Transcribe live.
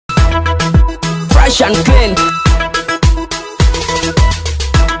fresh and clean.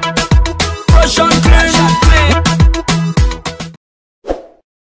 Fresh and clean.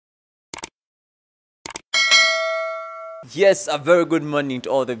 Yes, a very good morning to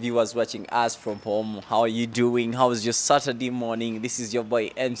all the viewers watching us from home. How are you doing? How was your Saturday morning? This is your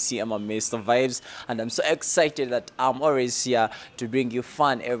boy MC, I'm Mr. Vibes, and I'm so excited that I'm always here to bring you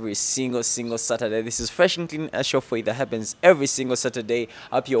fun every single Saturday. This is Fresh and Clean, a show for you that happens every single Saturday.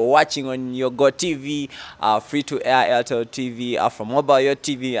 I hope you're watching on your Go TV, free to air Airtel TV, from mobile your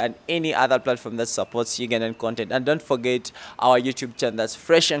TV, and any other platform that supports Ugandan content. And don't forget our YouTube channel, that's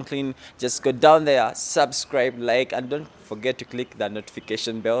Fresh and Clean. Just go down there, subscribe, like, and don't forget to click the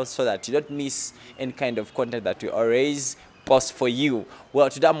notification bell so that you don't miss any kind of content that we always post for you. Well,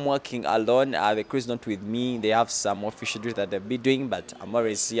 today I'm working alone. The crew is not with me. They have some official duties that they'll be doing, but I'm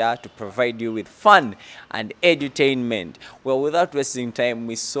always here to provide you with fun and edutainment. Well, without wasting time,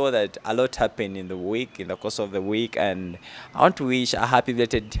 we saw that a lot happened in the course of the week, and I want to wish a happy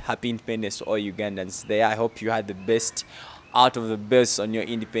Independence to all Ugandans there. I hope you had the best out of the best on your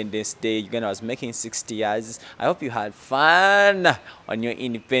Independence Day. Uganda was making 60 years. I hope you had fun on your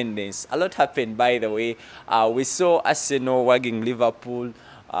independence. A lot happened, by the way. We saw Arsenal wagging Liverpool.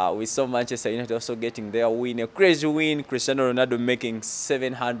 We saw Manchester United also getting their win, a crazy win. Cristiano Ronaldo making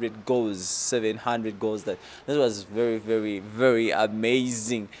 700 goals. 700 goals. That was very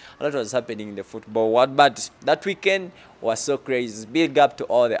amazing. A lot was happening in the football world, but that weekend was so crazy. Big up to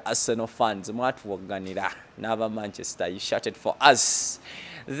all the Arsenal fans. Never Manchester, you shouted for us.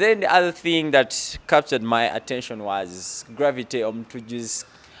 Then the other thing that captured my attention was Gravity Omtuju's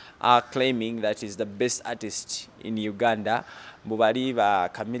claiming that he's the best artist in Uganda.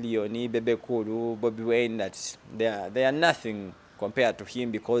 Bubariba, Chameleone, Bebe Kuru, Bobby Wayne, that they are nothing compared to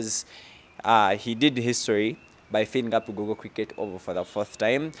him, because he did history by filling up Google Cricket over for the 4th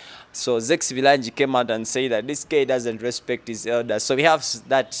time. So Zex Vilanji came out and said that this guy doesn't respect his elders. So we have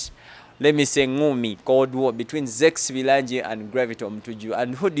that, let me say, ngumi, cold war between Zex Vilanji and Gravity Omtuju.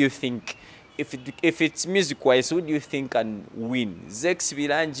 And who do you think, if it's music-wise, who do you think can win, Zex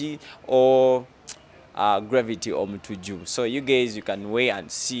Vilanji or Gravity Omtuju? So you guys, you can weigh and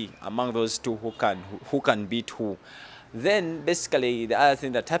see among those two who can beat who. Then basically the other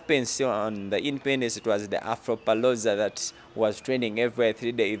thing that happened still on the Independence, it was the Afropalooza that was trending every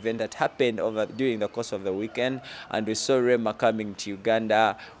 3-day event that happened during the course of the weekend. And we saw Rema coming to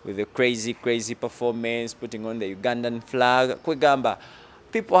Uganda with a crazy performance, putting on the Ugandan flag. Kwegamba,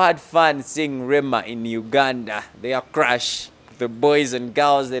 people had fun seeing Rema in Uganda. They are crush. The boys and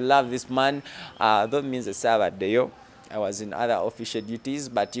girls, they love this man. That means the Saturday, I was in other official duties,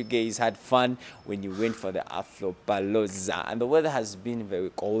 but you guys had fun when you went for the Afropalooza. And the weather has been very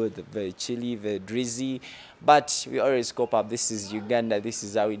cold, very chilly, very drizzly, but we always cope up. This is Uganda, this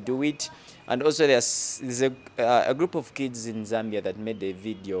is how we do it. And also there's a group of kids in Zambia that made a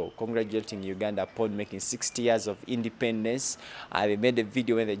video congratulating Uganda upon making 60 years of independence. They made a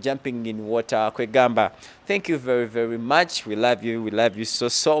video when they're jumping in water. Kwegamba, thank you very much. We love you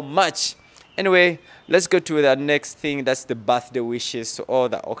so much. Anyway, let's go to the next thing. That's the birthday wishes to all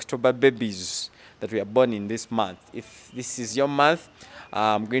the October babies that we are born in this month. If this is your month,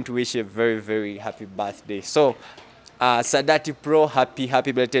 I'm going to wish you a very happy birthday. So, Sadati Pro, happy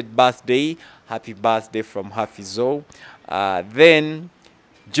belated birthday. Happy birthday from Hafizo. Then,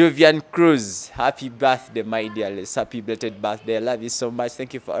 Jovian Cruz, happy birthday, my dearest. Happy belated birthday. I love you so much.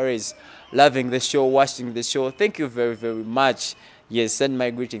 Thank you for always loving the show, watching the show. Thank you very much. Yes, send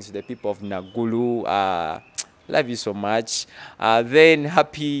my greetings to the people of Nagulu. Love you so much. Then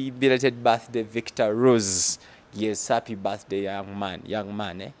happy belated birthday, Victor Rose. Yes, happy birthday, young man.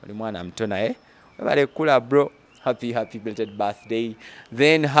 I'm Tona, Kula, bro. Happy belated birthday.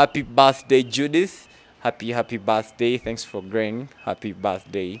 Then happy birthday, Judith. Happy birthday. Thanks for growing. Happy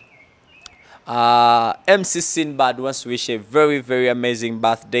birthday. MC Sinbad wants to wish a very amazing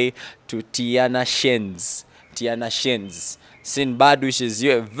birthday to Tiana Shens. Sinbad wishes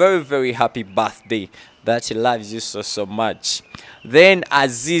you a very happy birthday, that he loves you so much. Then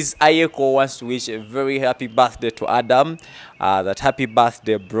Aziz Ayeko wants to wish a very happy birthday to Adam. That happy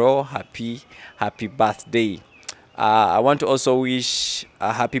birthday, bro. Happy birthday. I want to also wish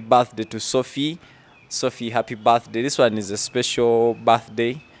a happy birthday to Sophie. Sophie, happy birthday. This one is a special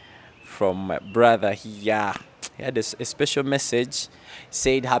birthday from my brother here. He had a special message.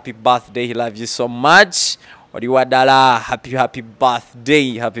 Said happy birthday, he loves you so much. Oriwadala, happy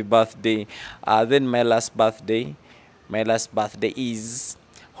birthday. Then my last birthday is,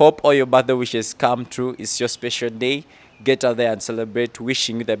 hope all your birthday wishes come true. It's your special day. Get out there and celebrate.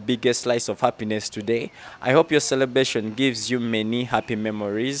 Wishing you the biggest slice of happiness today. I hope your celebration gives you many happy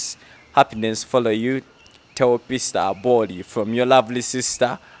memories. happiness follow you. Tell Pista Abodi from your lovely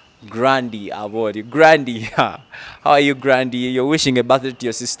sister, Grandy Abodi. Grandy, how are you, Grandy? You're wishing a birthday to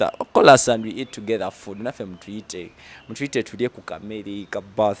your sister. Call us and we eat together food. Nothing mtwite today kukameri ka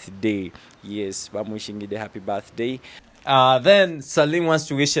birthday. Yes, I'm wishing you the happy birthday. Then Salim wants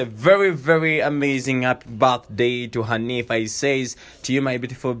to wish a very, very amazing happy birthday to Hanif. He says, to you, my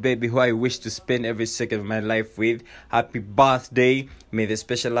beautiful baby, who I wish to spend every second of my life with, happy birthday. May the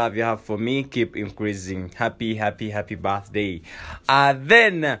special love you have for me keep increasing. Happy, happy, happy birthday.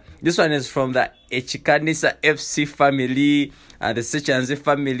 Then this one is from the Echikanisa FC family, the Sechanzi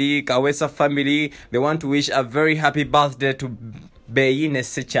family, Kawesa family. They want to wish a very happy birthday to Beine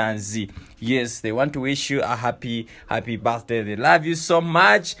Sechanzi. Yes, they want to wish you a happy birthday. They love you so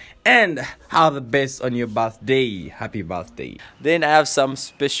much and have the best on your birthday. Happy birthday. Then I have some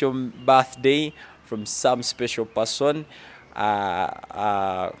special birthday from some special person.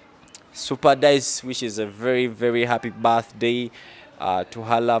 Super Dice wishes a very, very happy birthday to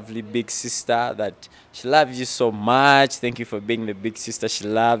her lovely big sister, that she loves you so much. Thank you for being the big sister she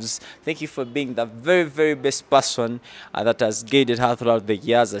loves. Thank you for being the very, very best person that has guided her throughout the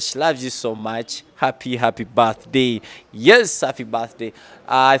years. She loves you so much. Happy, happy birthday. Yes, happy birthday.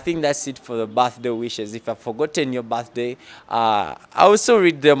 I think that's it for the birthday wishes. If I've forgotten your birthday, I also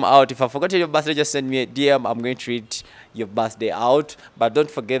read them out. If I've forgotten your birthday, just send me a DM. I'm going to read your birthday out. But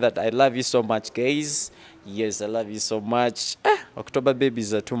don't forget that I love you so much, guys. Yes, I love you so much. October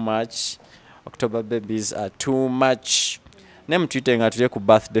babies are too much. October babies are too much. Ne mtwite nga tulie ku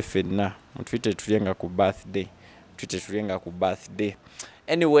birthday fedna. Mtwite tulie nga ku birthday. Mtwite tulie nga ku birthday.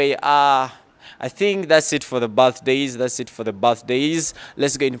 Anyway, I think that's it for the birthdays. That's it for the birthdays.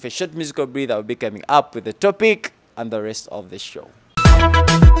 Let's go in for a short musical break. I'll be coming up with the topic and the rest of the show.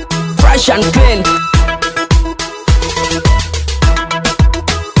 Fresh and clean.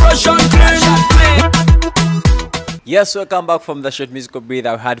 Fresh and clean. Yes, welcome back from the short musical break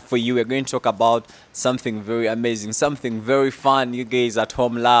that I had for you. We're going to talk about something very amazing, something very fun you guys at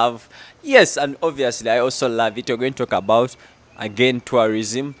home love. Yes, and obviously I also love it. We're going to talk about, again,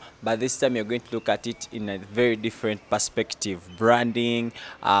 tourism, but this time you're going to look at it in a very different perspective. Branding,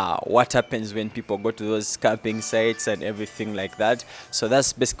 what happens when people go to those camping sites and everything like that. So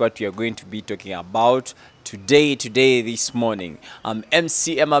that's basically what we are going to be talking about today, this morning. I'm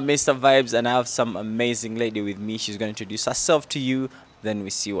MC Emma Mr. Vibes, and I have some amazing lady with me. She's going to introduce herself to you, then we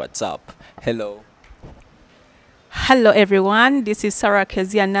see what's up. Hello. Hello everyone, this is Sarah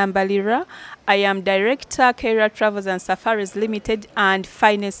Kezia Nambalira. I am Director, Keira Travels and Safaris Limited and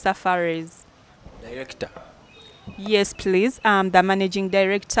Finest Safaris. Director? Yes, please. I'm the Managing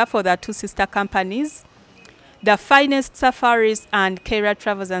Director for the two sister companies, the Finest Safaris and Keira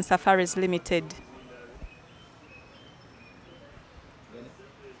Travels and Safaris Limited.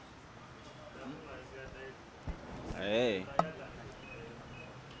 Hey.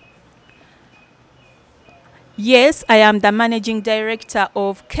 Yes, I am the Managing Director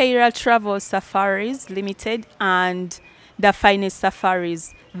of Keira Travel Safaris Limited and the Finest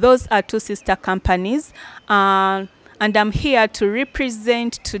Safaris. Those are two sister companies, and I'm here to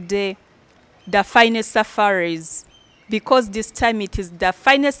represent today the Finest Safaris, because this time it is the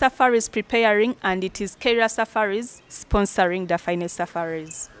Finest Safaris preparing and it is Keira Safaris sponsoring the Finest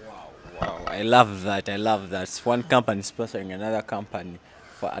Safaris. Wow, I love that. I love that. One company sponsoring another company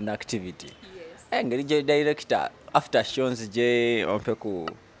for an activity. Yes. And the director after shows J Ompeku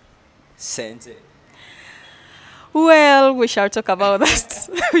Sense. Well, we shall talk about that.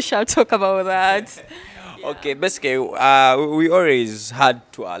 We shall talk about that. Yeah. Okay, basically, we always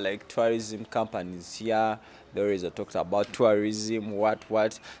had to like tourism companies here. They always talked about tourism,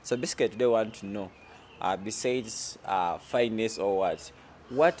 what. So basically, today we want to know, besides finance or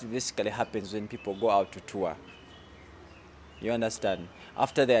what basically happens when people go out to tour. You understand?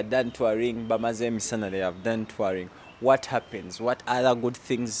 After they are done touring, Bamaze Misana, they have done touring. What happens? What other good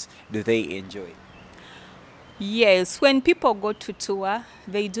things do they enjoy? Yes, when people go to tour,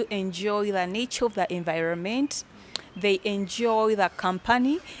 they do enjoy the nature of the environment. They enjoy the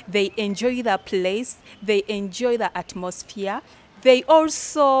company. They enjoy the place. They enjoy the atmosphere. They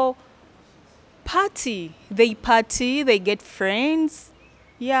also party. They get friends.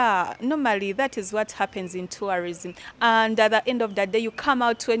 Yeah, normally that is what happens in tourism. And at the end of the day, you come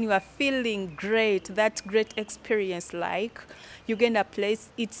out when you are feeling great, that great experience, like you get a place,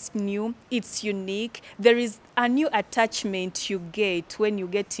 it's new, it's unique. There is a new attachment you get when you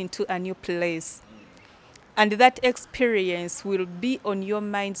get into a new place. And that experience will be on your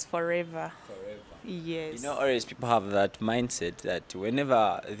minds forever. Yes. You know, always people have that mindset that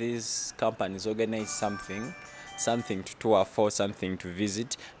whenever these companies organize something, something to tour for, something to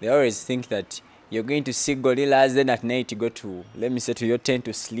visit, they always think that you're going to see gorillas, then at night you go to, let me say, to your tent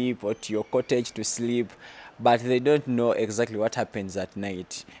to sleep or to your cottage to sleep. But they don't know exactly what happens at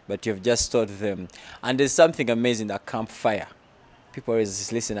night. But you've just taught them. And there's something amazing, a campfire. People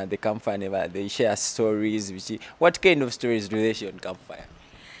always listen at the campfire, they share stories. What kind of stories do they share on campfire?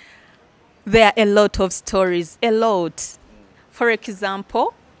 There are a lot of stories, a lot. For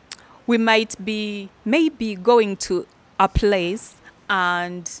example, we might be maybe going to a place,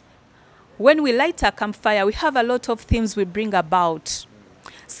 and when we light a campfire, we have a lot of things we bring about.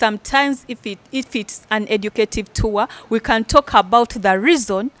 Sometimes if it's an educative tour, we can talk about the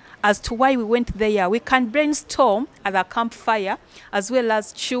reason as to why we went there. We can brainstorm at the campfire, as well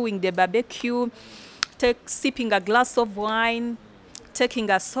as chewing the barbecue, sipping a glass of wine, taking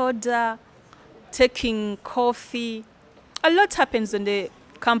a soda, taking coffee. A lot happens on the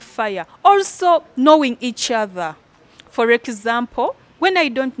campfire. Also, knowing each other. For example, when I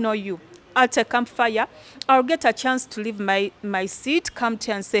don't know you at a campfire, I'll get a chance to leave my seat, come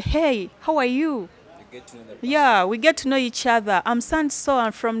to you and say, hey, how are you? Get to know the person. Yeah, we get to know each other. I'm so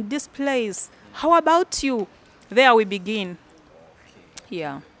I'm from this place. How about you? There we begin.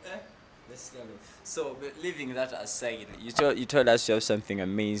 Yeah. So, but leaving that aside, you told us you have something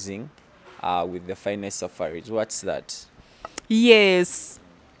amazing with the Finest Safaris. What's that? Yes.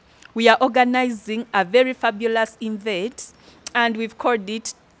 We are organizing a very fabulous event, and we've called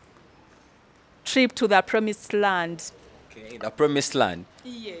it Trip to the Promised Land. Okay, the Promised Land.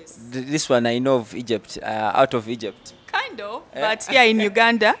 Yes. This one I know of Egypt, out of Egypt. Kind of, but yeah, in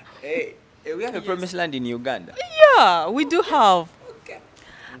Uganda. Hey, we have a Promised Land in Uganda. Yeah, we do have. Okay.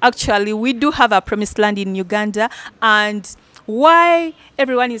 Actually, we do have a Promised Land in Uganda. And why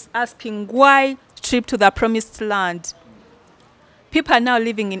everyone is asking why Trip to the Promised Land? People are now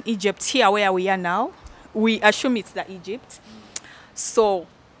living in Egypt, here where we are now. We assume it's the Egypt. So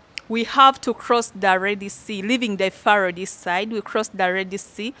we have to cross the Red Sea, leaving the Pharaoh this side. We cross the Red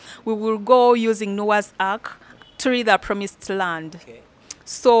Sea. We will go using Noah's Ark to reach the Promised Land. Okay.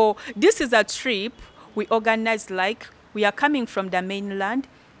 So this is a trip we organize, like we are coming from the mainland.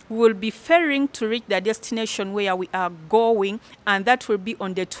 We will be ferrying to reach the destination where we are going, and that will be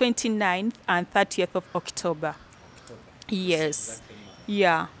on the 29th and 30th of October. Yes.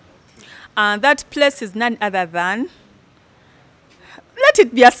 Yeah. And that place is none other than, let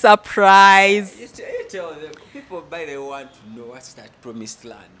it be a surprise. You tell them, people by the way want to know what's that Promised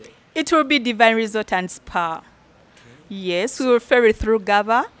Land. It will be Divine Resort and Spa. Yes, we will ferry through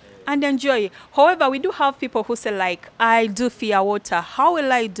Gava and enjoy. However, we do have people who say, like, I do fear water. How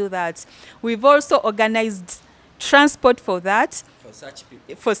will I do that? We've also organized transport for that.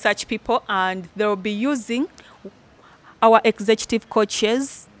 For such people, and they will be using our executive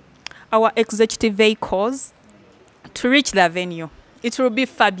coaches, our executive vehicles to reach the venue. It will be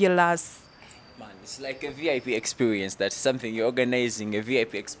fabulous. Man, it's like a VIP experience. That's something you're organizing, a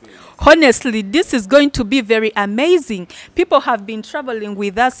VIP experience. Honestly, this is going to be very amazing. People have been traveling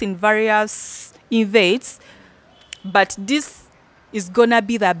with us in various events, but this is gonna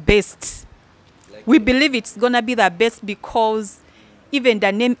be the best. We believe it's gonna be the best because even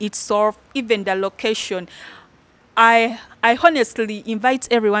the name itself, even the location, I honestly invite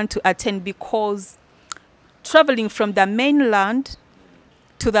everyone to attend, because traveling from the mainland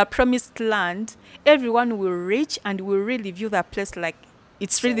to the Promised Land, everyone will reach and will really view the place like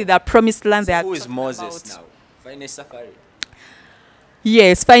it's really the Promised Land. So they are who is talking Moses about. now? Finest Safari.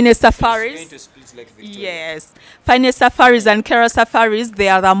 Yes, Finest Safaris. Going to split Lake Victoria. Yes, Finest Safaris and Kera Safaris, they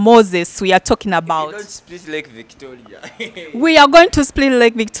are the Moses we are talking You about. don't split Lake Victoria. We are going to split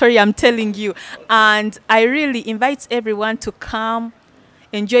Lake Victoria, I'm telling you. And I really invite everyone to come,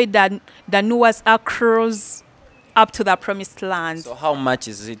 enjoy the Noah's Ark cruise up to the Promised Land. So how much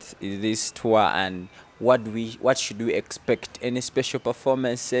is this tour, and what should we expect? Any special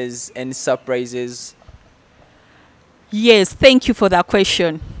performances, any surprises? Yes, thank you for that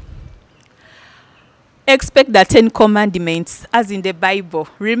question. Expect the 10 commandments as in the Bible.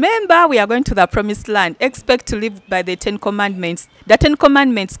 Remember, we are going to the Promised Land. Expect to live by the 10 commandments. The 10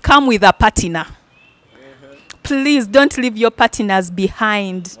 commandments come with a partner. Please don't leave your partners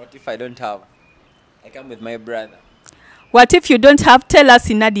behind. What if I don't have? I come with my brother. What if you don't have? Tell us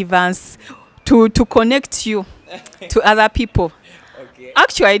in advance to connect you to other people. Okay.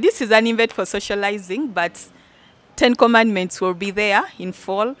 Actually, this is an event for socializing, but 10 commandments will be there in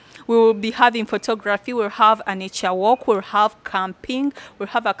fall. We will be having photography, we'll have a nature walk, we'll have camping, we'll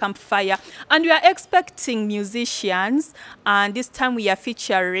have a campfire. And we are expecting musicians, and this time we are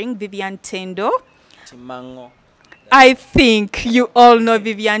featuring Vivian Tendo. Timango. I think you all know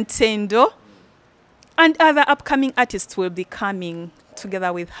Vivian Tendo. And other upcoming artists will be coming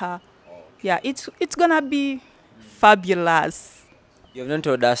together with her. Yeah, it's gonna be fabulous. You have not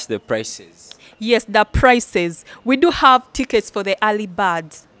told us the prices. Yes, the prices. We do have tickets for the early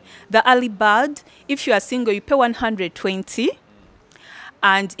bird. The early bird, if you are single, you pay 120.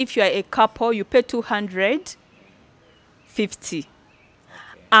 And if you are a couple, you pay 250.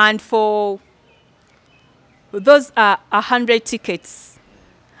 And for those are 100 tickets.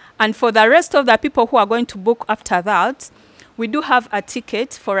 And for the rest of the people who are going to book after that, we do have a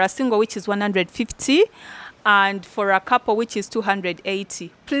ticket for a single, which is 150, and for a couple, which is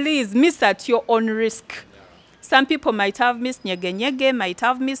 280. Please miss at your own risk. Some people might have missed Nyege Nyege, might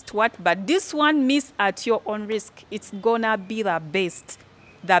have missed what, but this one, miss at your own risk. It's gonna be the best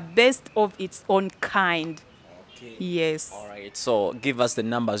of its own kind. Okay. Yes. All right. So give us the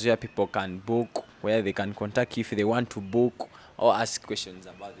numbers where people can book, where they can contact you if they want to book or ask questions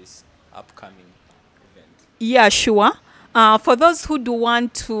about this upcoming event. Yeah, sure. For those who do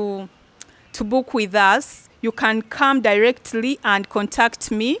want to book with us, you can come directly and contact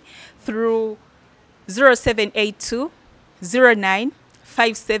me through 0782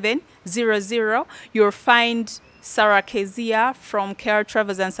 095700. You'll find Sarah Kezia from Kera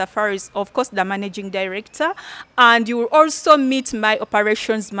Travels and Safaris, of course, the managing director. And you will also meet my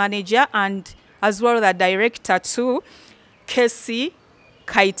operations manager and as well the director too, Casey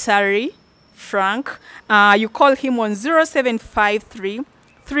Kaitari Frank. You call him on 0753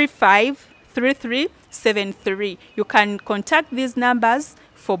 353373. You can contact these numbers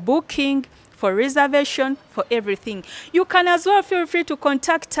for booking, for reservation, for everything. You can as well feel free to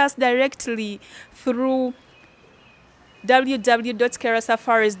contact us directly through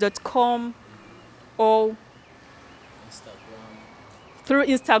www.kerasafaris.com or through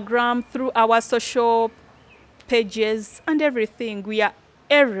Instagram, through our social pages and everything. We are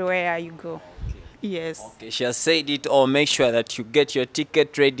everywhere you go. Yes. Okay, she has said it all. Make sure that you get your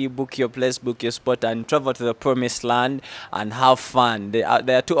ticket ready, book your place, book your spot, and travel to the promised land and have fun. There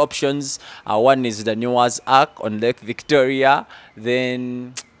are two options. One is the Noah's Ark on Lake Victoria.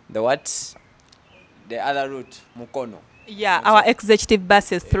 Then the what? The other route, Mukono. Yeah, our executive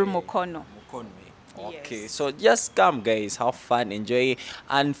buses through Mukono. Okay, Yes. so just come, guys, have fun, enjoy,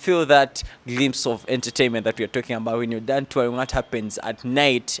 and feel that glimpse of entertainment that we are talking about when you're done touring what happens at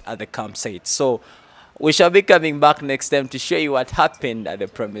night at the campsite. So we shall be coming back next time to show you what happened at the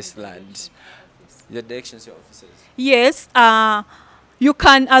promised land. The directions to your offices. Yes, you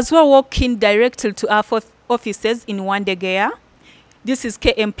can as well walk in directly to our offices in Wandegea. This is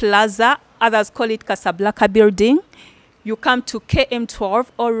KM Plaza. Others call it Casablanca Building. You come to KM12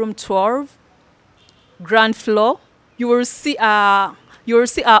 or room 12, ground floor. You will see our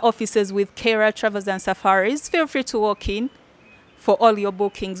offices with Kera Travels and Safaris. Feel free to walk in for all your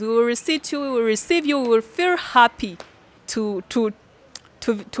bookings. We will receive you. We will receive you. We will feel happy to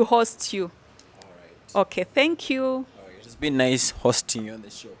host you. All right. Okay, thank you. All right. It's been nice hosting you on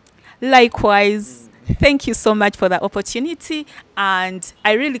the show. Likewise, thank you so much for the opportunity, and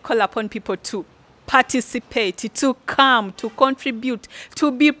I really call upon people to participate, to come, to contribute,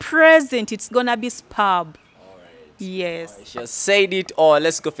 to be present. It's gonna be superb. Yes. She has said it all.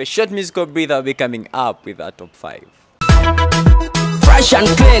 Let's go for a short musical breather. We'll be coming up with our top 5. Fresh and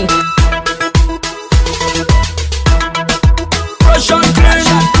clean. Fresh and clean.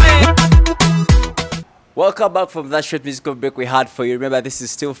 Welcome back from that short musical break we had for you. Remember, this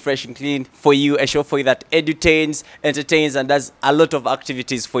is still Fresh and Clean for you, a show for you that edutains, entertains, and does a lot of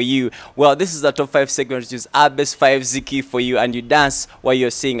activities for you. Well, this is the top 5 segment, which is our best 5 Ziki for you, and you dance while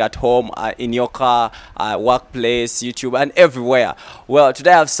you're sitting at home, in your car, workplace, YouTube, and everywhere. Well,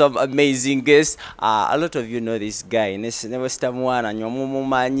 today I have some amazing guests. A lot of you know this guy.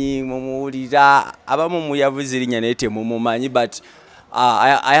 But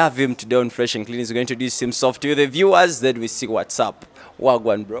I have him today on Fresh and Clean. He's going to introduce himself to the viewers. Then we see what's up.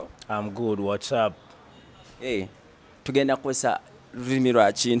 Wagwan, bro. I'm good. What's up? Hey, tugenda kwesa lulimi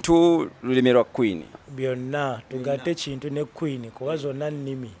lwa kintu, lulimi lwa Queen. Byonna tugatte kintu ne Queen kuba zonna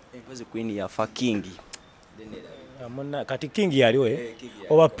nnimi. Because Queen yafa King. Amuna kati King yaliwe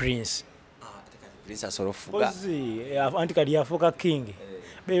oba Prince. Prince asobola fuga. Pozi anti kali yafuka King.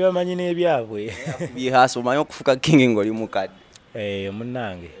 Be bamanyi n'ebyabwe. Bihaso omanyi okufuka King ng'oli mukadde.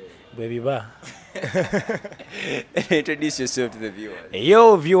 Munange bwe biba. Introduce yourself to the viewers.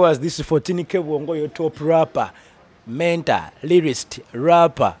 Yo viewers, this is 14 Kebwongo, your top rapper, mentor, lyricist,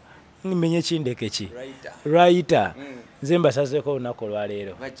 rapper. Nimenye kindeke ki? Writer. Nze mbasazeko olunaku lwa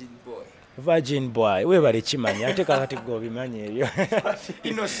leero. Virgin boy. Webale kimanya ate kakati go bimanyi ebyo.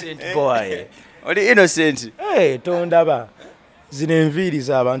 Innocent boy. Oli innocent. Hey, tondaba. zino enviiri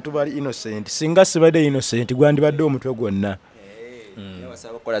z'abantu bali innocent singa sibadde innocent gwandibadde omutwe gwonna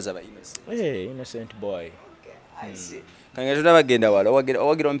innocent boy kange tunabagenda wala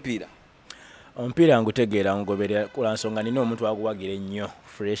owagira omupiira ngutegeera ngugoberera kula nsonga nina omuntu aguwagira ennyo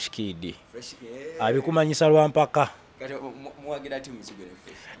fresh kid abikumanyisa lwampaka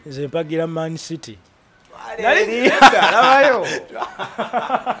nze mpagira Man City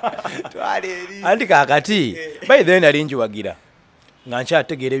anti kaakati by then nali njiwagira nga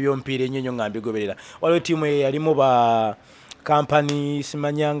nkyategeera ebyomupiira ennyo nga mbigoberera waliwo ttiimu eyo yalimu ba company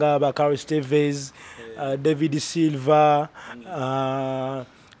simanyanga ba Carl Stevens David Silva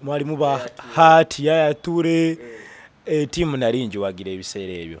mwalimu ba Hart Yaya Toure ttiimu nali njiwagira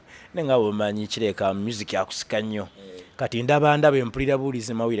ebiseera ebyo naye nga bwemanyi kireka music akusika nnyo kati ndaba empulira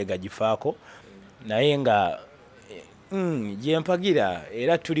buulizi mawire gagifaako naye nga gyempagira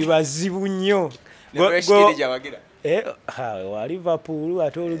era tuli bazibu nnyo wa Liverpool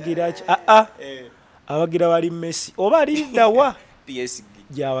ate olugira ki awagira wali Messi oba ali dawa PSG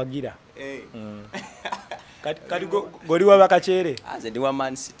gyawagira kati goli wa bakachere ndi wa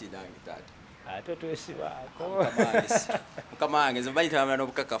Man City nange tata ate twesibaako mukama wange nze mbanyi tamana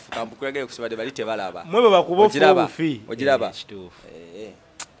n'obukakafu kambukulagire kusibadde bali tebalaba mwebe bakuba ofuufi ogiraba kituufu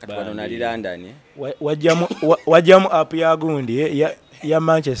kati wano nali London wajjamu app ya gundi ya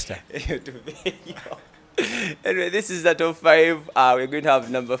Manchester. Anyway, this is the top 5. We're going to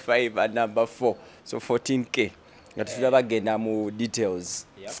have number 5 and number 4. So 14K. Bagenda mu details.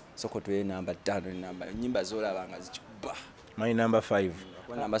 So kotwe number 5 number. Nyimba zola banga zichuba. My number 5.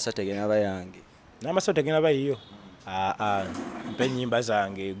 Number 7 tegena bayange. Number 7 tegena bayiyo. Mpe nyimba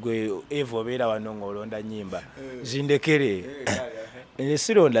zange gwe evo bera wanongo olonda nyimba. Zindekere.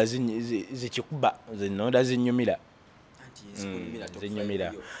 Sironda zichikuba. Zinonda zinyumira.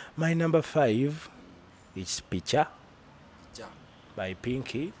 Zinyumira. My number 5 is Picture by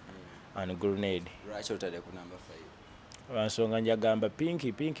Pinky and Grenade. Right out of the number 5. Wansonga njagamba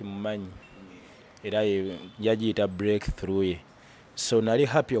Pinky mumanyi. Era yagiyita breakthrough ye. So nali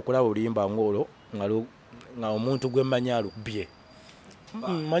happy okulaba oluyimba ngolo nga omuntu gwe manya alubye.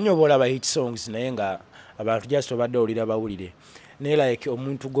 Manyi obolaba hit songs naye nga abantu just obadde olira bawulire. Ne like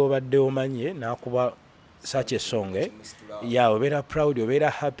omuntu gobadde omanye nakuba such a song obera proud obera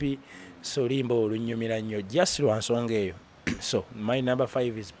happy so limbo olunyumira nnyo just lwansonga eyo. So my number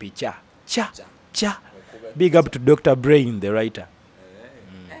 5 is Picture. Cha. Big up to Dr. Brain, the writer.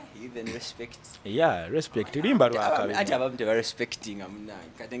 Even respect. Yeah, respect. Limba lwakabe. Ati abantu teba respecting amna.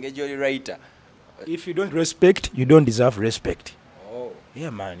 Katenge joli writer. If you don't respect, you don't deserve respect. Oh.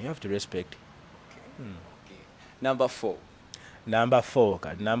 Yeah man, you have to respect. Okay. Number 4. Number 4.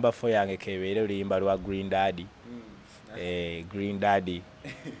 Number 4 yange kebere limba lwa Green Daddy. Green Daddy.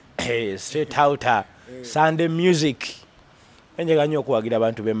 Straight outer Sunday music. Enjega nnyo okuwagira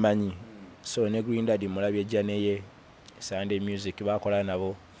abantu bemmanyi. So ne Green Daddy mulabye janeye Sunday music bakola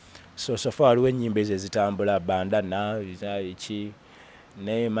nabo. So far waliwo ennyimba ezitambula bandana iki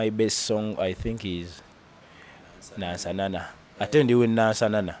ne my best song I think is Nansanana. Ate ndiwe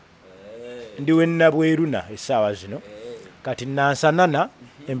Nansanana. Ndiwe nabweruna essaawa zino. Kati Nansanana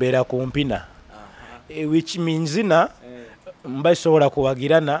embeera kumpina. Which means mbasobola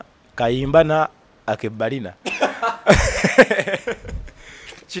kuwagirana kayimbana akebbalina.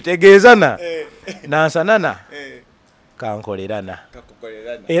 Kitegeezana Nansanana kankolerana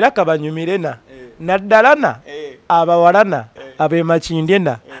era kabanyumirena naddalana abawalana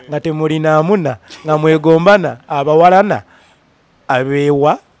abemakindyena nga temulinamuna nga mwegombana abawalana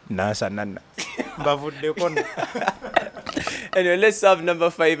abewa Nansanana mbavuddeko. Anyway, let's have number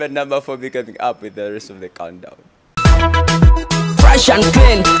 5 and number 4 becoming up with the rest of the countdown. Fresh and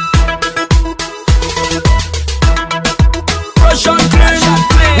clean. Fresh and clean.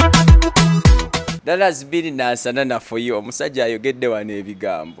 That has been Nansanana for you. Omusajja ayogedde wano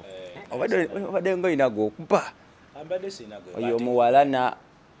ebigambo. Obadde ngoyina gwokuba. Oyo muwalana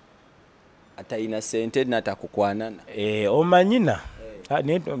atayina sente natakukwanana. Omanyina.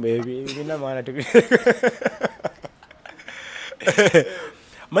 Ebina mwana tebi.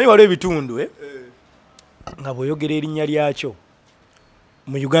 Manyi waliwo ebitundu nga bw'oyogera erinnya lyakyo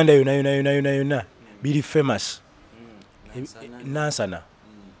mu Uganda yonna biri famous. Nansana.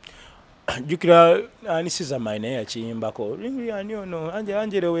 Jukira anisiza maina yakiyimbako. Ani ono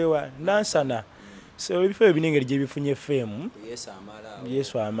Angela wewa Nansana. So ebifo ebinengeri gye bifunye fame.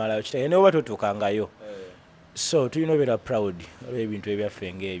 Yesu amala. Kitaye ne oba totuukangayo. So tulina obeera proud olw'ebintu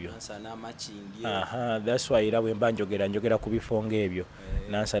ebyaffe ng'ebyo. That's why era bwe mba njogera ku bifo ng'ebyo.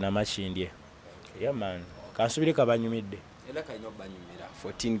 Nansana makindye. Yeah man. Kansubire kabanyumidde. Era kalina obanyumira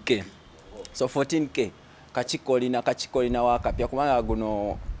 14K. So 14K. kakikolina wakapya kubanga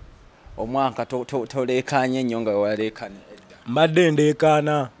guno omwaka tolekanye nnyo nga waleekana mbadde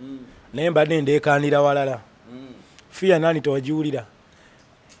ndeekaana naye mbadde ndeekaanira walala fiya nani towagiwulira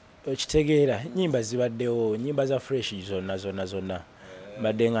okitegeera nnyimba zibaddewo nnyimba za fresh zonna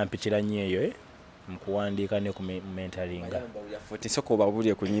mbadde nga mpitira nnyo eyo mu kuwandiika ne ku mentalinga soko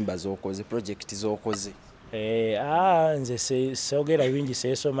babulye ku nnyimba z'okoze projekiti z'okoze nze soogera bingi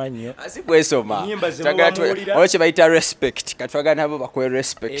seesoma nnyo asikwesoma olwo kye bayita respect katwagala nabo bakwe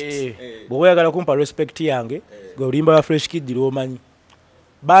respect bw'oba oyagala kumpa respect yange gwe oluyimba lwa fresh kid lw'omanyi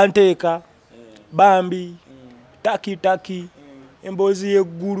banteeka bambi taki emboozi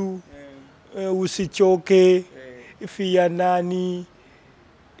y'eggulu usichoke fiya nani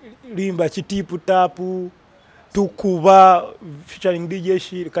luyimba kitiiputaapu tukuba featuring DJ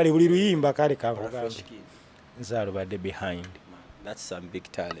Shiri kale buli luyimba kale kankugambe nzaalubadde behind. That's some big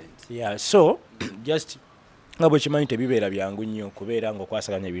talent. Yeah, so just nga bwe kimanyi tebibeera byangu nnyo kubeera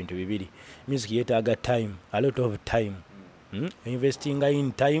ng'okwasaganya ebintu bibiri. Music yeetaaga time, a lot of time. Investing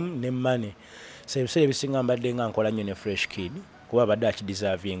in time ne money. So ebiseera ebisinga mbadde nga nkola nnyo ne Fresh Kid kuba badde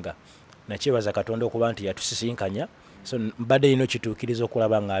akideservinga. Nakyebaza Katonda okuba nti yatusisinkanya. So mbadde ino kituukiriza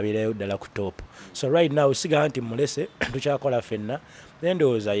okulaba ng'abeerayo ddala ku top. So right now siga nti mulese tukyakola ffenna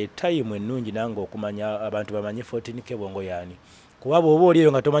ndowooza ye time ennungi nange okumanya abantu bamanyi 14K Bongo yaani. Kuba bw'oba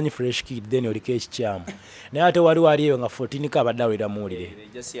oliyo nga tomanyi Fresh Kid then oliko ekikyamu. Naye ate wali waliyo nga 14K abadde awulira muwulire.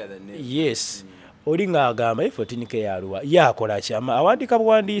 Yes. Oli ng'agamba 14K yaluwa yakola kyama awandika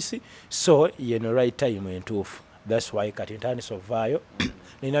buwandiisi so yeno right time entuufu. That's why kati ntandise ovaayo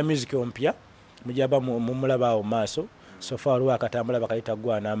nina music ompya mujaba mumulabaawo maaso so far waliwo akatambula bakayita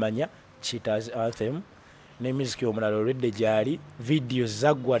gwana amanya Cheetahs Anthem ne music omulala olwedde gyali video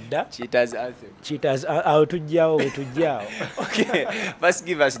zaggwa dda Cheetahs Anthem. Cheetahs awo tujjawo Okay, first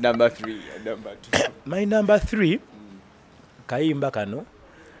give us number 3 and number 2. My number 3 kayimba kano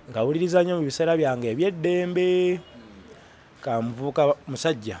ngawuliriza nnyo mu biseera byange ebyeddembe kamuvubuka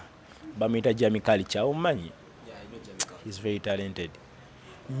musajja bamuyita Jamie Culture omumanyi. He's very talented.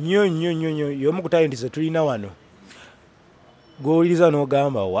 Nyo yomu ku talent ze tulina wano gw'owuliriza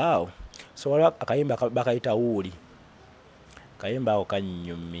n'ogamba wow. So waliwo akayimba bakayita wuuli kayimba ako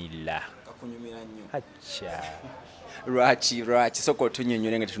kannyumira Kakunyumira nnyo. Acha Lwaki soko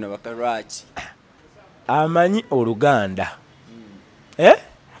otunyonnyole nga tetunabaka lwaki. Amanyi Oluganda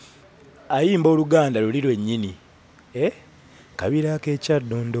ayimba Oluganda luli lwennyini kabira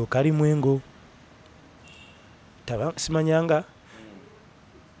k'ekyaddondo kalimu engo taba simanyanga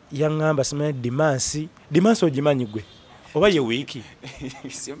yaŋŋamba simanyi Dimansi ogimanyi gwe oba ye wiiki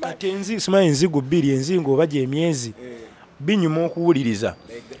ate simanyi enzigo 2 enzingo oba gy'emyezi binyuma okuwuliriza.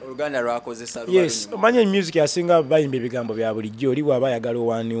 Oluganda lwakozesa Yes, omanyi music asinga bayimba ebigambo bya bulijjo oli bw'aba ayagala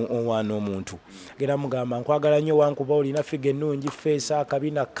owaana omuntu gera mugamba nkwagala nnyo wankuba olina figa ennungi face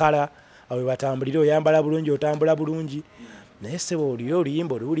akabina kala awe batambulire oyambala bulungi otambula bulungi naye sebo oliyo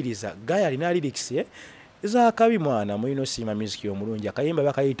oluyimba oluwuliriza gaya alina lyrics ezakabi mwana mulina osiima music omulungi akayimba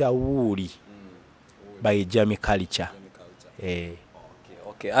bakayita wuuli by Jamie Culture.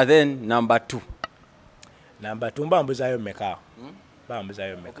 Okay, and then number 2. Number 2 mbambuzayo mmeka?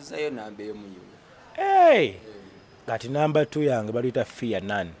 Okuzayo namba emu yo. Kati number 2 yange baluyita Fear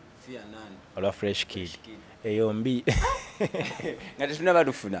None. Olwa Fresh Kid. Eyo mbi. Nga tetunaba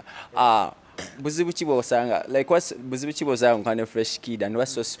lufuna. Buzibu ki bw'osanga like what's buzibu ki bw'osanga nkane Fresh Kid and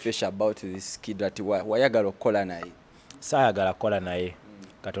what's so special about this kid that wayagala okukola naye? Saayagala kukola naye.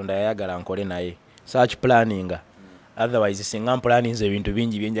 Katonda yayagala nkole naye. Search planning. Otherwise singa planning ebintu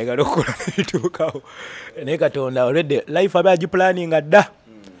bingi byenjagala okukola bituukawo. Naye Katonda already life aba planning dda.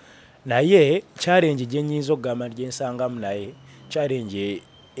 Naye challenge gye nnyinza okugamba gye nsangamu naye challenge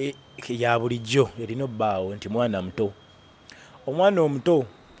ya bulijjo erina obbaawo nti mwana muto. Omwana omuto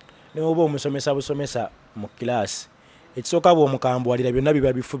ne oba omusomesa busomesa mu class ekisooka bw'omukambwalira byonna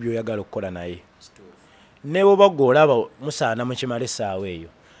biba bifu by'oyagala okukola naye. Ne bw'oba gw'olaba musaana mu kimala essaawa eyo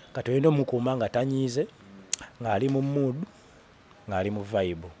kati oyina omukuuma nga tanyiize ng'ali mu mood ng'ali mu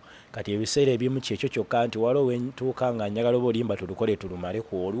vibe. Kati ebiseera ebimu kyekyo kyokka nti waliwo wentuuka nga njagala oba olimba tulukole tulumale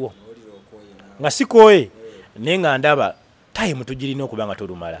ku olwo nga sikooye naye nga ndaba time tugirina okuba nga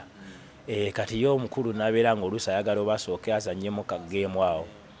tulumala. Kati yo omukulu n'abeera ng'oluusi ayagala oba asooke azannyemu ka game awo.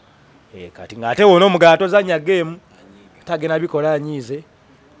 Kati ng'ate wona omugala tozannya game tagenda bikola anyiize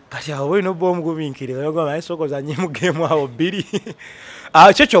kati awo olina obba omugumiikiriza ogamba naye sooka ozannyemu game awo 2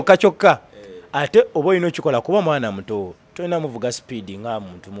 awo kyo kyokka ate oba olina okikola kuba mwana muto tolina muvuga speed nga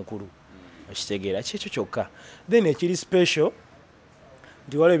muntu mukulu okitegeera kyekyo kyokka. Then ekiri special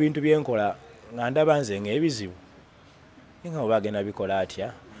nti waliwo ebintu byenkola nga ndaba nze ng'ebizibu nga oba agenda bikola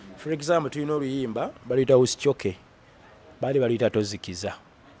atya for example tulina oluyimba baluyita Usichoke bali baluyita Tozikiza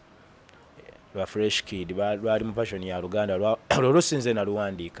lwa Fresh Kid lwali mu version ya Luganda lwo sinze na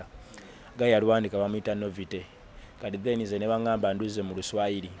luwandiika gaya luwandiika bamuyita Novite kati then ze ne bangamba nduze mu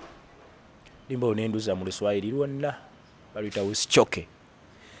Luswahili limba onenduza mu Luswahili lwonna baluyita Usichoke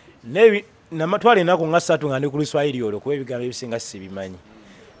nebi namatwale nako nga 3 nga ndi ku Luswahili olwo kuba ebigambo ebisinga sibimanyi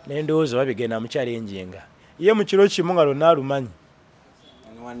n'endowooza babigenda mu challenging ye mu kiro kimu nga lwonna alumanyi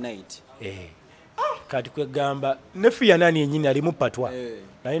in one night. Kati kwegamba nefiya nani yennyini alimu patwa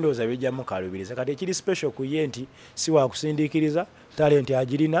naye ndowooza bijjamu kalubiriza kati ekiri special ku ye nti si wa kusindiikiriza talent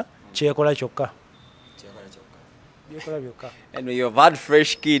agirina kyekola kyokka byekola byokka. And you've had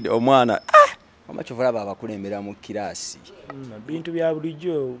Fresh Kid omwana amachovula baba kulembera mu kirasi bintu bya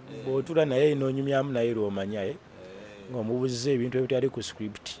bulijjo bw'otula naye inoonyumyamu naye lw'omanyaye ng'omubuuziza ebintu ebitali ku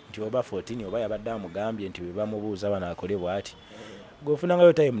script nti oba 14 oba yabadde amugambye nti bwe bamubuuza bano akole bw'ati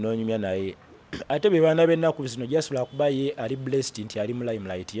g'ofunangayo time noonyumya naye ate be baana b'ennaku zino jasula kuba ye ali blessed nti ali mu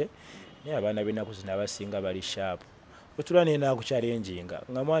limelight ye naye abaana b'ennaku zino abasinga bali sharp otula naye naakuchalenginga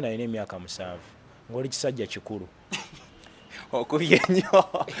nga mwana alina emyaka 7 ng'oli kisajja kikulu. okubye nnyo.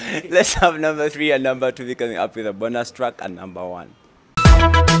 Let's have number 3 and number 2 be coming up with a bonus track and number 1.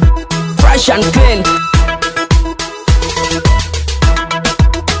 Fresh and clean.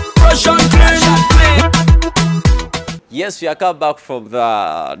 Fresh and clean. Yes, we are coming back from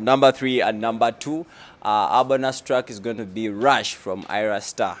the number 3 and number 2. Our bonus track is going to be Rush from Ira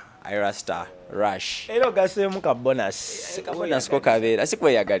Star. Ira Star, Rush. Ero gaseemu ka bonus. Ka bonus ko kabeera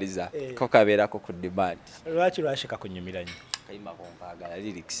sikweyagaliza ko kabeera ko ku demand. Lwaki Rush kakunyumira nnyo? Kayimba ko mpagala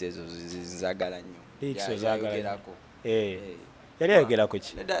lyrics ezo zizagala nnyo. Lyrics zagala. Yali ayogerako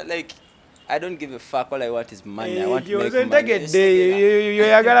ki? Like I don't give a fuck, all I want is money. I want to make money. Ntegedde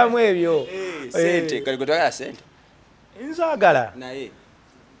yoyagalamu ebyo. Sente kali gotwala sente. Nzaagala. Naye.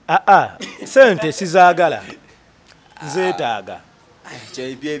 Sente sizaagala. Zeetaaga.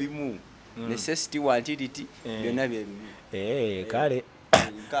 Kye ebimu. Necessity wantility byonna byebimu. Kale.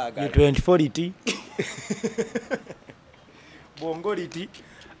 24 Bongo liti.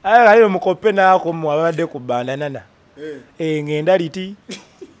 Kale mukope naako mwabadde ku bandanana. Ngenda liti.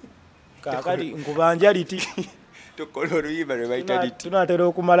 Kakati nkubanja liti. Tokola oluyimba lwe bayita liti. Tunatera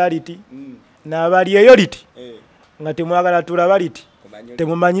okumala liti. N'abali eyo liti. Nga temwagala tulaba liti.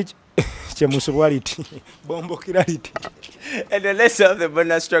 Temumanyi kyemusubwa liti. Bombokera liti. And then let's have the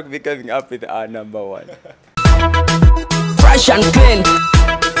bonus track be coming up with our number 1. Fresh and clean.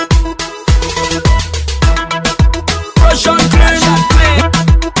 Fresh and clean.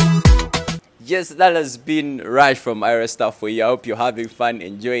 Yes, that has been Rush from Ira Star for you. I hope you're having fun,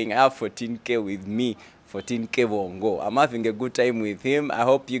 enjoying. I have 14K with me, 14K Bongo. I'm having a good time with him. I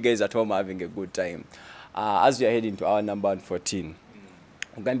hope you guys at home are having a good time. As we are heading to our number 14,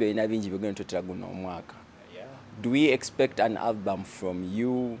 we're going to Traguno. Do we expect an album from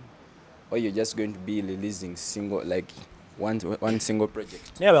you, or you're just going to be releasing single, like one single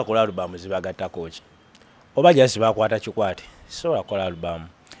project? Naye bakola album zibagattako ki? Oba just bakwata kikwate. So bakola album.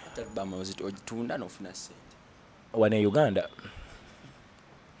 Album ogitunda n'ofuna sente. Wane Uganda.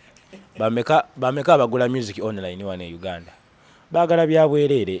 Bameka abagula music online wane Uganda. Bagala bya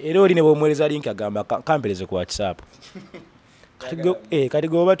bwerere. Era oli ne bomwereza link agamba kampereze ku WhatsApp. Kati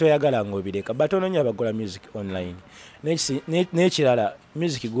goba toyagala ngobireka batono nya bagula music online. N'ekirala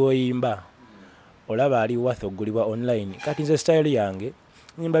music goyimba olaba ali worth ogulibwa online. Kati nze style yange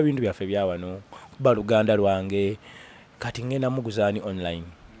nyimba bintu byaffe bya wano kuba Luganda lwange kati ngenda muguzaani online.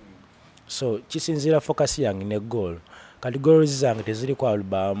 So kisinzira focus yange ne goal. Kati goals zange teziri ku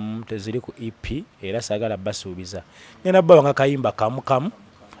album, teziri ku EP era sagala basuubiza. Ngenda baba nga kayimba kamu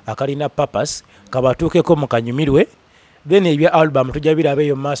akalina purpose kabatuukeko mu kanyumirwe. Then ebya album tujabira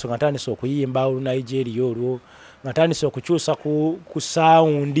abeyo maaso nga tandise okuyimba olu Nigeria olwo nga tandise okukyusa ku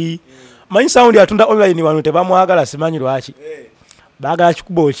sound. Manyi sound atunda online wano tebamwagala simanyi lwaki. Baagala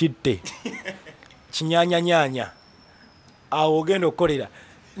kikuba okitte. Kinyanya. Awo ogenda okukolera.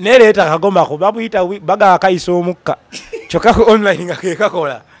 Neleeta kagomba ko babuyita baga akayisa omukka. Kyokka online nga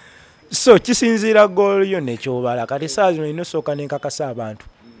kekakola. So kisinzira goal yo nekyobala. Kati saa zino ino sooka nenkakasa abantu.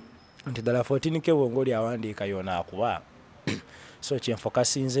 Nti ddala 14K Bongo lyawandiika yona akuba. So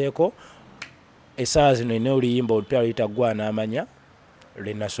kyenfokasinzeeko essaawa zino ine oluyimba olupya luyita Gwa n'amanya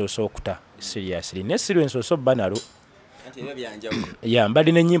lwenasoosa okuta seriously ne si lwensoosa obba nalo.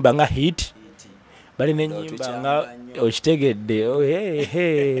 Mbadde n'ennyimba nga hit bali n'ennyimba nga okitegedde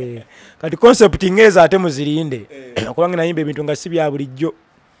kati concept ngeza ate muzirinde kubanga nayimba ebintu nga si bya bulijjo.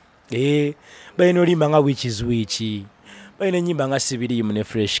 Bali n'oluyimba nga which is which, bali n'ennyimba nga Sibiriimu ne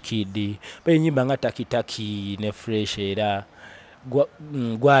Fresh Kid, bali n'ennyimba nga Taki ne Fresh era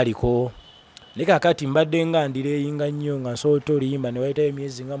gwaliko naye kakati mbadde nga ndireyinga nnyo nga nsobola oluyimba ne wayitayo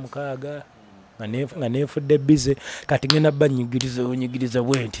emyezi nga 6 nga neefudde bize kati ngenda bba nyigiriza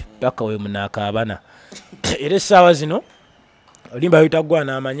bwenti paka we munaakaabana era essaawa zino oluyimba luyita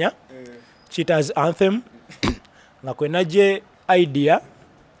Gwanaamanya Cheetahs Anthem nga kwe najje idea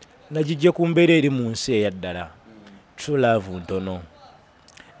nagijje ku mbeera eri mu nsi eyaddala true love ntono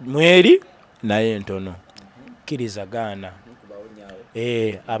mweri naye ntono kirizagaana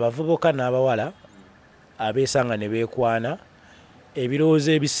abavubuka n'abawala abeesanga ne beekwana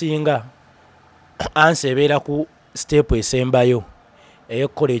ebirowoozo ebisinga ansi ebeera ku siteepu esembayo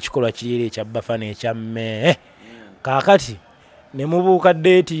ey'okukola ekikolwa kiri ekya bafana ekyamme kaakati ne mubuuka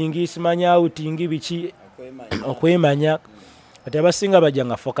dating simanya outing biki okwemanya kati abasinga bajja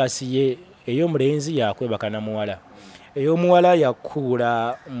nga fokasi ye ey'omulenzi yakwebaka na muwala ey'omuwala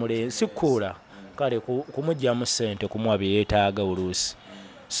yakuula mulenzi kuula kale kumugyamu ssente kumuwa bye yeetaaga oluusi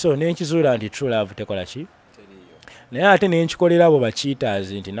so nenkizuula nti true love tekola ki naye ate nenkikolera abo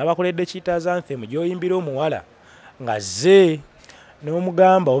bakiitaazi nti nabakoledde Cheetahs Anthem gy'oyimbira omuwala nga zze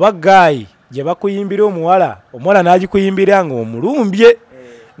n'omugamba oba gaayi gye bakuyimbira omuwala n'agikuyimbira nga omulumbye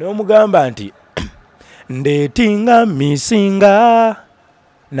n'omugamba nti ndeetinga misinga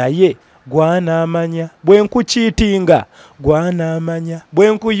naye Gwanaamanya bwe nkukiitinga Gwanaamanya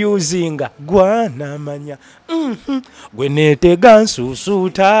bwe nkuyuzinga Gwanaamanya gwe neetega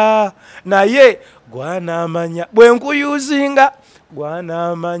nsuusuuta naye Gwanaamanya bwe nkuyuzinga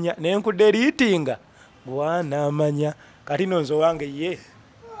Gwanaamanya ne nkuderiitinga Gwanaamanya kati nonzo owange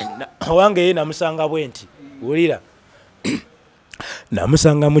ye namusanga bwenti wulira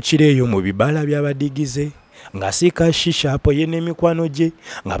namusanga mu kireeyo mu bibala by'abadigize ng'asiika shishapo ye n'emikwano gye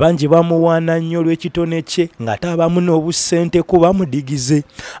nga bangi bamuwaana nnyo olw'ekitone kye ng'ate abamu n'obusente kuba mudigize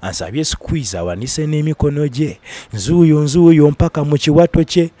ansabye squeeze awanise n'emikono gye nzuuyo mpaka mu kiwato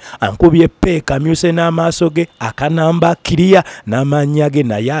kye ankubye peeka amyuse n'amaaso ge akanamba kiriya n'amannya ge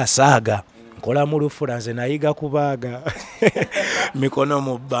naye asaaga nkola mu lufula nze nayiga kubaaga mikono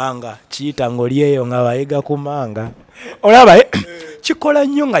mu bbanga kiyita ng'oli eyo nga bayiga kumanga olaba kikola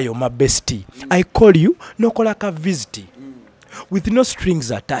nnyo nga yo my bestie I call you nokola ka visit with no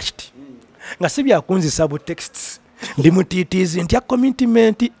strings attached nga si byakunzisa bu texts ndi mutiitiizi ntya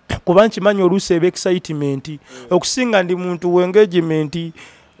commitment kuba nkimanyi oluusi eba excitement okusinga ndi muntu wa engagement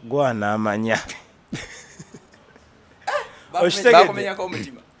Gwanaamanya bakumenyako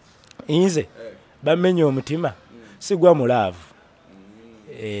omutima nze bamenya omutima sigwa mu love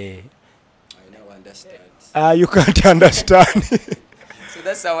you can't understand so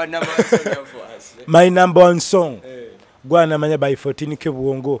that's our number 1 song for us my number 1 song Gwanaamanya by 14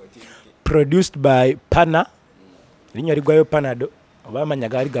 Kebwongo produced by Pana linnya ligwayo Panado oba amanya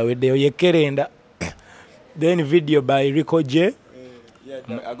gaali gaweddeyo yekerenda then video by Rico J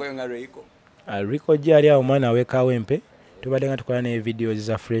agoyonga Rico J ali awo mwana wekawempe tubadde nga tukola ne videos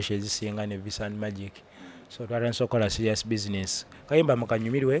za fresh ezisinga ne Visan Magic so twatandise sokola serious business kayimba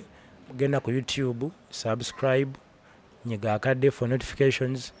mukanyumirwe genda ku YouTube subscribe nyiga akadde for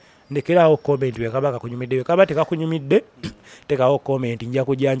notifications ndekerawo comment wekaba kakunyumidde wekaba tekakunyumidde tekawo comment nja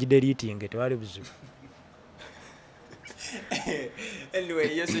kujanji deleting tewali buzibu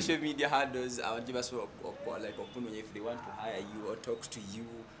anyway your social media handles give us like open if they want to hire you or talk to you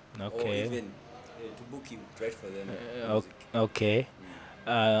or even to book you right for them okay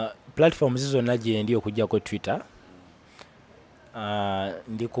platforms zonna gye ndi okujjako Twitter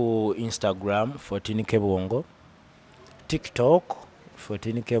ndi ku Instagram 14 Kebwongo TikTok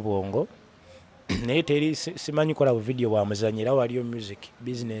 14 Kebwongo naye teri simanyi kola video bwa muzanyira waliyo music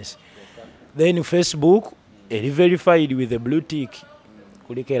business then Facebook eri verified with a blue tick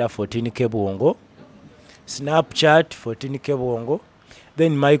kuliko era 14 Kebwongo Snapchat 14 Kebwongo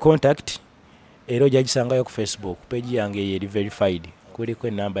then my contact era ojagisangayo ku Facebook page yange eri verified kuliko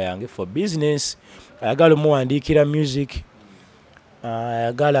enamba yange for business ayagala omuwandiikira music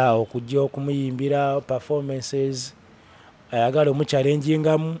ayagala okujja okumuyimbira performances ayagala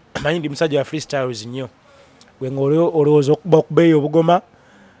omuchallengingamu manyi ndi musajja wa freestyles nnyo gwe ng'olowooza okubeeyo obugoma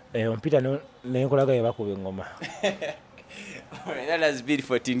ompita nenkolaga yebakuba engoma that has been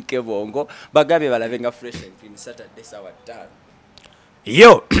 14 Kebwongo bagabe balabe nga fresh and clean Saturday sawa tano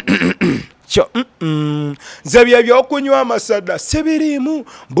yo kyo nze byebyokunywa amasada sibirimu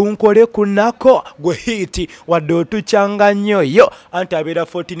bunkole kunako gwe hiti wadde otukyanga nnyo yo anti abeera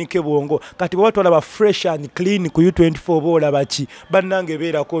 14 Kebwongo kati bwe batwala fresh and clean ku U24 boolaba ki bannange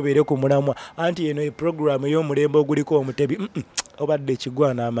beerako obeere ku mulamwa anti eno eprogramu ey'omulembe oguliko omutebi obadde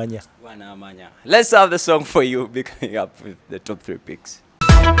Gwanaamanya. Let's have the song for you, picking up with the top 3 picks.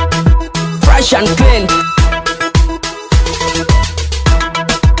 Fresh and clean.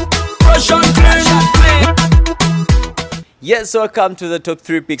 Fresh and clean. Yes, welcome to the top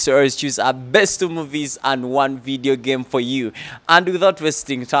 3 picks. We always choose our best 2 movies and 1 video game for you. And without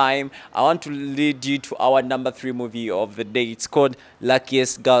wasting time, I want to lead you to our number 3 movie of the day. It's called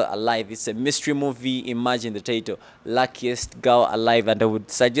Luckiest Girl Alive. It's a mystery movie. Imagine the title, Luckiest Girl Alive. And I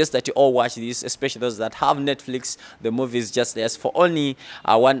would suggest that you all watch this, especially those that have Netflix. The movie is just theirs for only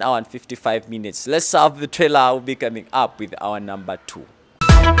 1 hour and 55 minutes. Let's have the trailer. Will be coming up with our number 2.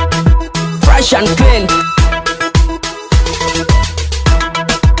 Fresh and clean.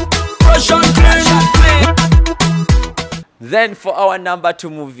 Fresh and clean. Then for our number 2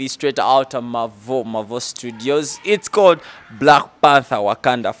 movie, straight out of Marvel Studios, it's called Black Panther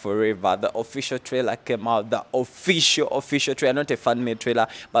Wakanda Forever. The official trailer came out. The official trailer, not a fan-made trailer,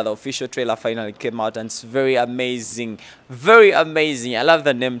 but the official trailer finally came out, and it's very amazing. Very amazing. I love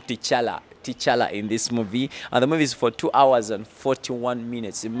the name T'Challa in this movie, and the movie is for 2 hours and 41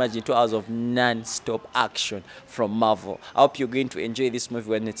 minutes. Imagine 2 hours of non-stop action from Marvel. I hope you're going to enjoy this movie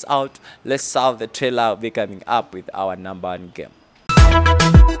when it's out. Let's have the trailer. Will be coming up with our number 1 game.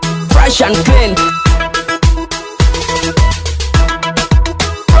 Fresh and clean.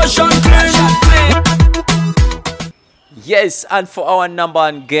 Fresh and clean. Yes, and for our number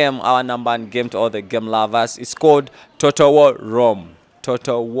 1 game, to all the game lovers, it's called Total War Rome.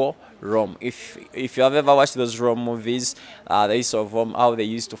 Total War Rome. If you have ever watched those Rome movies, the use of Rome, how they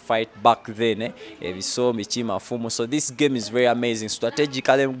used to fight back then, we saw Michima Fumo. So this game is very amazing. Strategic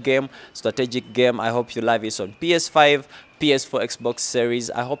game. I hope you love it. On PS5, PS4, Xbox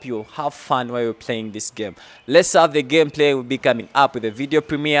Series. I hope you have fun while you're playing this game. Let's have the gameplay. Will be coming up with a video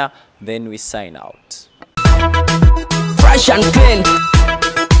premiere. Then we sign out. Fresh and clean.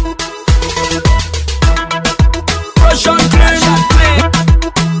 Fresh and clean.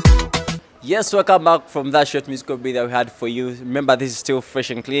 Yes, welcome back from that short musical break that we had for you. Remember, this is still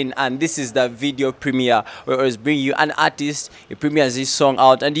Fresh and Clean, and this is the video premiere where we always bring you an artist, he premieres this song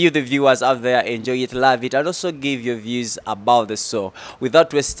out, and you, the viewers out there, enjoy it, love it, and also give your views about the song.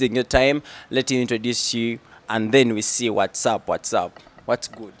 Without wasting your time, let me introduce you, and then we see what's up. What's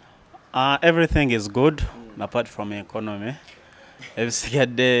good? Everything is good, apart from economy.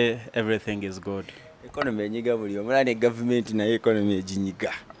 Everything is good. Economy nyiga buli omulane government na economy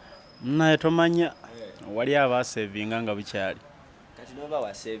ejinyiga. Naye tomanya wali abasevinga nga bukyali. Kati noba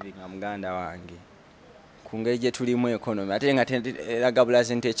wa saving muganda wange. Ku ngeri gye tulimu economy ate nga eraga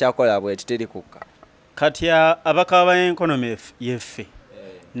bulazi nti ekyakola bwe tuteri kukka. Kati abaka ba economy yeffe.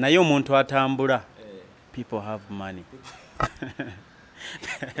 Naye omuntu atambula. People have money.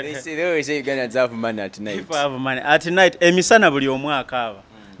 They always say Ugandans have money at night. People have money at night. Emisana buli omwaka aba.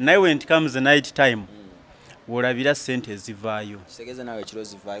 Naye when it comes the night time. Wolabira sente zivaayo. Segeza nawe ekiro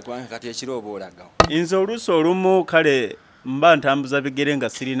zivaayo kubanga kati ekiro oba olagawo. Nze oluusi olumu kale mba ntambuza bigere nga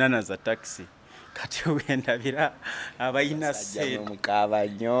sirina na za taxi. Kati wendabira abayina sente. Mukaba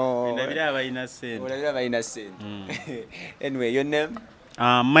nnyo. Wendabira abayina sente. Olabira abayina sente. Anyway, your name?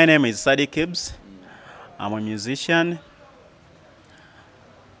 My name is Sadi Kibbs. I'm a musician.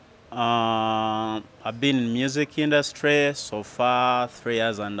 I've been in music industry so far 3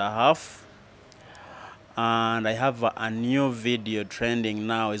 years and a half. And I have a new video trending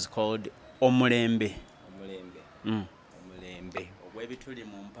now. It's called Omulembe. Omulembe. Obwebituli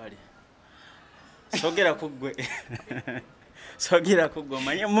mu mpale. Sogera kugwe. Sogera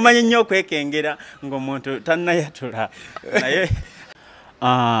kugwe. Mumanyi nnyo okwekengera ng'omuntu tannayatula. Naye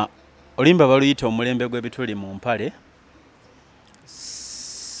olimba baluyita omulembe gw'ebituli mu mpale.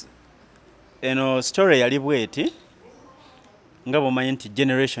 Eno story yali bweti nga bw'omanyi nti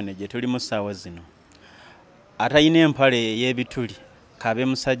generation gye tuli mu ssaawa zino. Atayina empale y'ebituli, kabe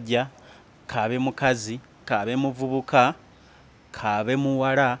musajja, kabe mukazi, kabe muvubuka, kabe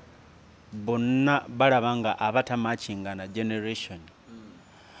muwala, bonna balaba nga abatamakinga na generation.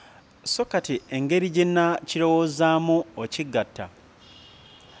 So kati engeri gye nakirowoozaamu okigatta.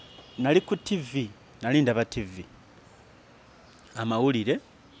 Nali ku TV, nali ndaba TV. Amawulire,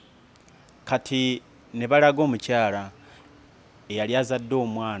 kati ne balaga omukyala eyali azadde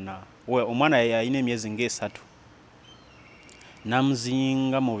omwana. Omwana yalina emyezi nga 3.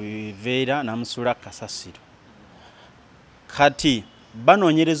 Namuzinga mu biveera namusula kasasiro. Kati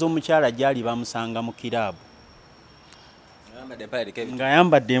banoonyereza omukyala gyali bamusanga mu kiraabu. Nga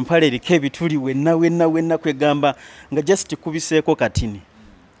ayambadde empale eriko ebituli wenna kwegamba nga just kubiseeko katini.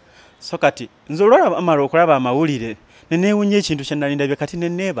 So kati nze olwamala okulaba amawulire neneewunya ekintu kye nali ndabye kati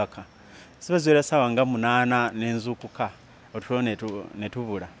neneebaka. Sibaziwera ssaawa nga 8 nenzuukuka otulo ne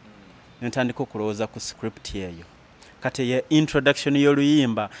tubula. Ntandika okulowooza ku script eyo. kati ye introduction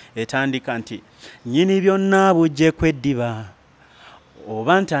y'oluyimba etandika nti nyini byonna bujje kweddiba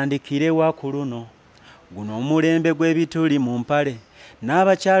oba ntandikire wa ku luno guno omulembe gw'ebituli mu mpale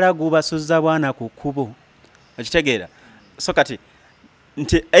n'abakyala gubasuzza bwana ku kkubo okitegeera so kati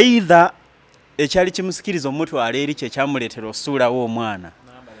nti either ekyali kimusikiriza omutwala eri kye kyamuleetera osuulawo omwana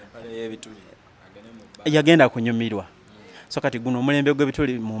yagenda kunyumirwa so kati guno omulembe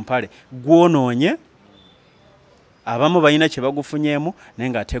gw'ebituli mu mpale gwonoonye abamu balina kye bagufunyeemu naye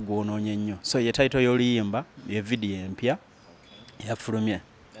ng'ate gwonoonye nnyo so ye title y'oluyimba ye vidiyo empya yafulumye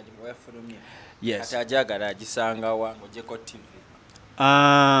yes ajagala agisangawa ng'ogyeko TV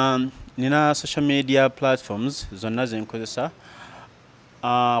nina social media platforms zonna zenkozesa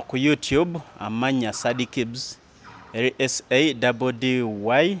ku YouTube amanya Sadi Kibz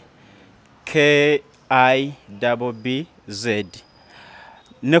SADDYKIBBZ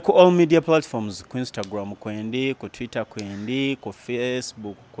ne ku all media platforms ku Instagram kwendi ku Twitter kwendi ku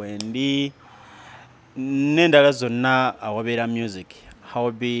Facebook kwendi n'endala zonna awabeera music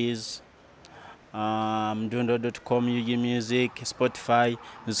hobbies mdundo.com UG Music Spotify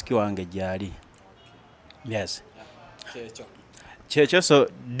muziki wange gyali yes kyekyo so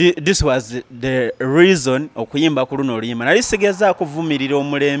this was the reason okuyimba ku luno oluyimba nali sigeza kuvumirira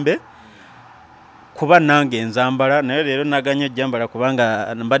omulembe kuba nange enzambala naye leero naganya ejjambala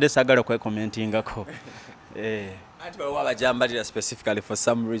kubanga mbadde saagala kwekommentingako abajambalira specifically for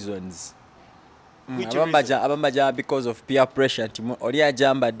some reasons abambajamba because of peer pressure nti oli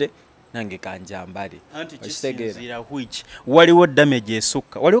ajambadde nange kanjambale kisinzira which waliwo damage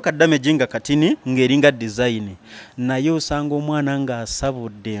esukka waliwo ka damage nga katini ng'eringa design naye osanga omwana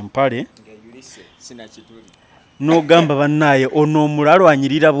ng'asabudde empale n'ogamba bannaaye ono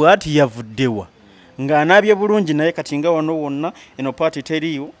omulwanyirira bw'ati yavuddewa ng'anaabye bulungi naye kati nga wano wonna eno paati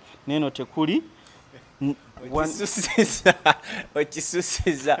teriiwo n'eno tekuli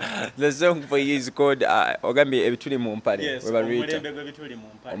okisusiza the song for you is called ogambye ebituli mu mpale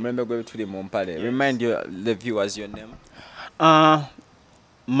omulembe gw'ebituli mu mpale remind the viewers your name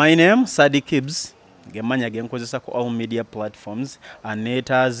my name Sadi Kibz gemanya genkozesa ku all media platforms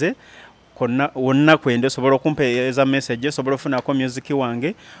aneetaaze wonna kwende osobola okumpeereza message osobola ofunako music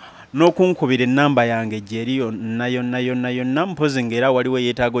wange n'okunkubira ennamba yange gyeriyo yonna mpozi ng'era waliwo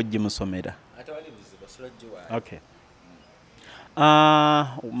yeetaaga ogimusomera okay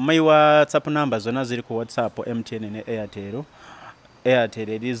my WhatsApp number zonna ziri ku WhatsApp MTN ne Airtel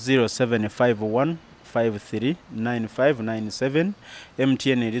eri 0751 539597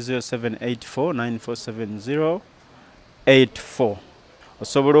 MTN eri 0784947084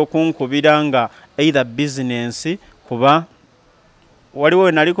 osobola okunkubira nga either business kuba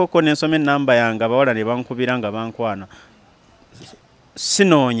waliwo nalikoko nensoma ennamba yange abawala ne bankubira nga bankwana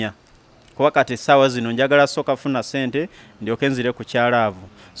sinoonya kuba kati essaawa zino njagala sooka funa ssente ndyoke nzire ku kyalaavu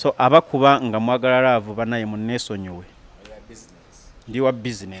so abakuba nga mwagala laavu banaye munneesonyiwe ndi wa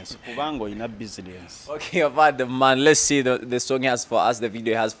business kubanga olina business. Okay, about the man, let's see the song has for us, the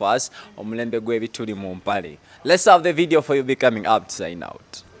video has for us. Omulembe gw'ebituli mu mpale. Let's have the video for you be coming up to sign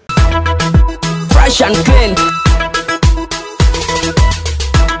out. Fresh and clean.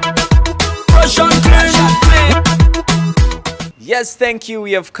 Fresh and clean. Yes, thank you.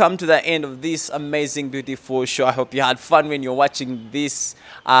 We have come to the end of this amazing, beautiful show. I hope you had fun when you're watching this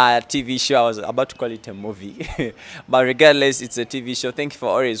TV show. I was about to call it a movie. But regardless, it's a TV show. Thank you for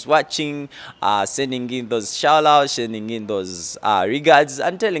always watching, sending in those shout-outs, sending in those regards,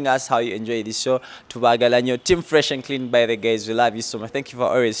 and telling us how you enjoy this show. Tubagalanyo, Team Fresh and Clean by the guys. We love you so much. Thank you for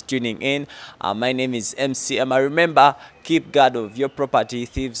always tuning in. My name is MC Emma. Remember, keep guard of your property.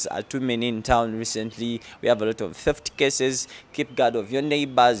 Thieves are too many in town recently. We have a lot of theft cases. Keep guard of your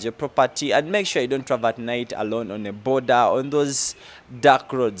neighbors, your property, and make sure you don't travel at night alone on a border, on those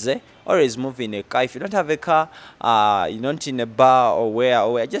dark roads. Always move in a car. If you don't have a car, you're not in a bar or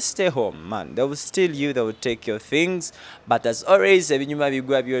where, just stay home, man. They will steal you, they will take your things. But as always, I love you.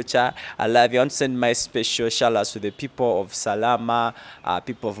 I want to send my special shout-outs to the people of Salama,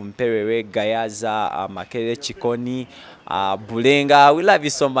 people from Mperere, Gayaza, Makere, Chikoni, Bulenga. We love you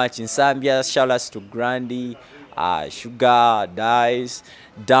so much in Zambia. Shout-outs to Grandi, Sugar, Dice,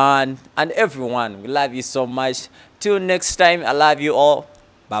 Dan, and everyone. We love you so much. Till next time, I love you all.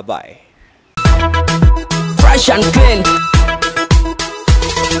 Bye-bye. Fresh and clean.